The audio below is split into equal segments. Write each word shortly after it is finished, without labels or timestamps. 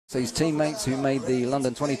his teammates who made the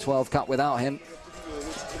London 2012 cut without him.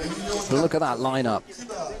 But look at that lineup.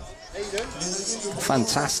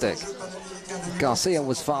 Fantastic. Garcia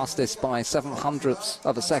was fastest by 0.07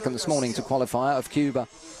 of a second this morning to qualify out of Cuba.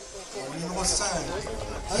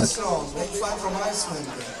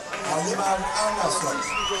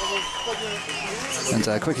 And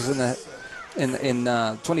quickest in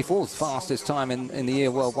 24th fastest time in the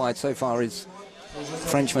year worldwide so far is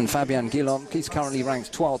Frenchman Fabien Guillaume. He's currently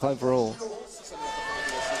ranked 12th overall.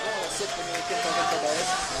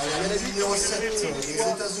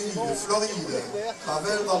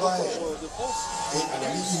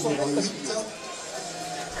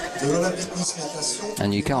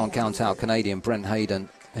 And you can't count out Canadian Brent Hayden,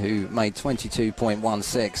 who made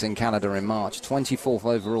 22.16 in Canada in March, 24th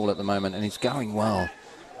overall at the moment, and he's going well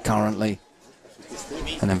currently.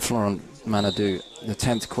 And then Florent Manodou, the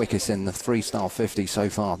 10th quickest in the freestyle 50 so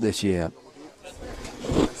far this year.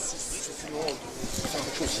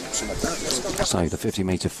 So the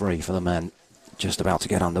 50-meter free for the men just about to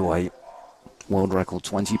get underway. World record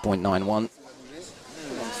 20.91.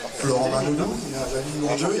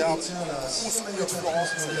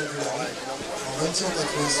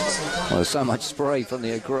 Well, there's so much spray from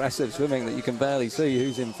the aggressive swimming that you can barely see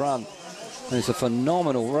who's in front. And it's a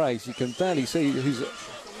phenomenal race. You can barely see who's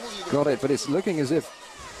got it, but it's looking as if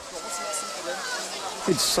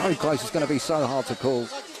it's so close. It's going to be so hard to call.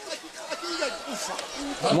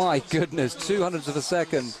 My goodness, 200ths of a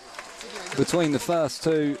second between the first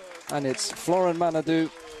two, and it's Florent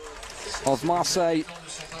Manodou of Marseille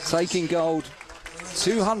taking gold.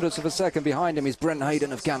 200ths of a second behind him is Brent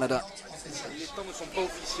Hayden of Canada,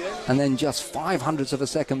 and then just 500ths of a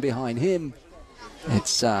second behind him,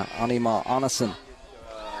 it's Animar Arnason,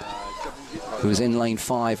 who's in lane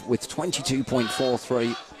 5 with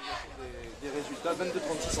 22.43.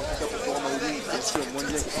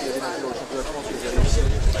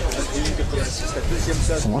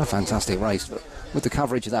 What a fantastic race. With the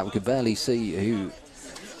coverage of that, we could barely see who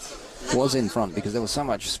was in front because there was so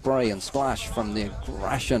much spray and splash from the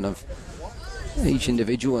aggression of each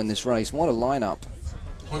individual in this race. What a lineup.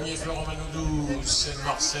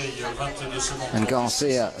 And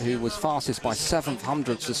Garcia, who was fastest by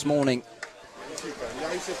 0.07 this morning,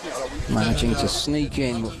 managing to sneak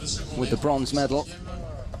in with the bronze medal.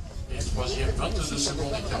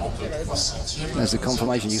 There's the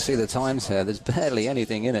confirmation. You see the times here. There's barely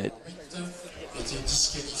anything in it.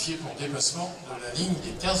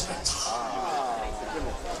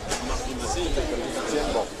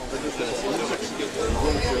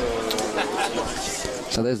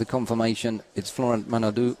 So there's the confirmation. It's Florent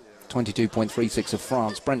Manodou, 22.36 of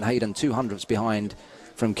France. Brent Hayden, 200ths behind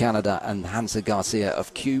from Canada, and Hansa Garcia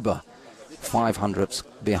of Cuba, 500ths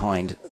behind.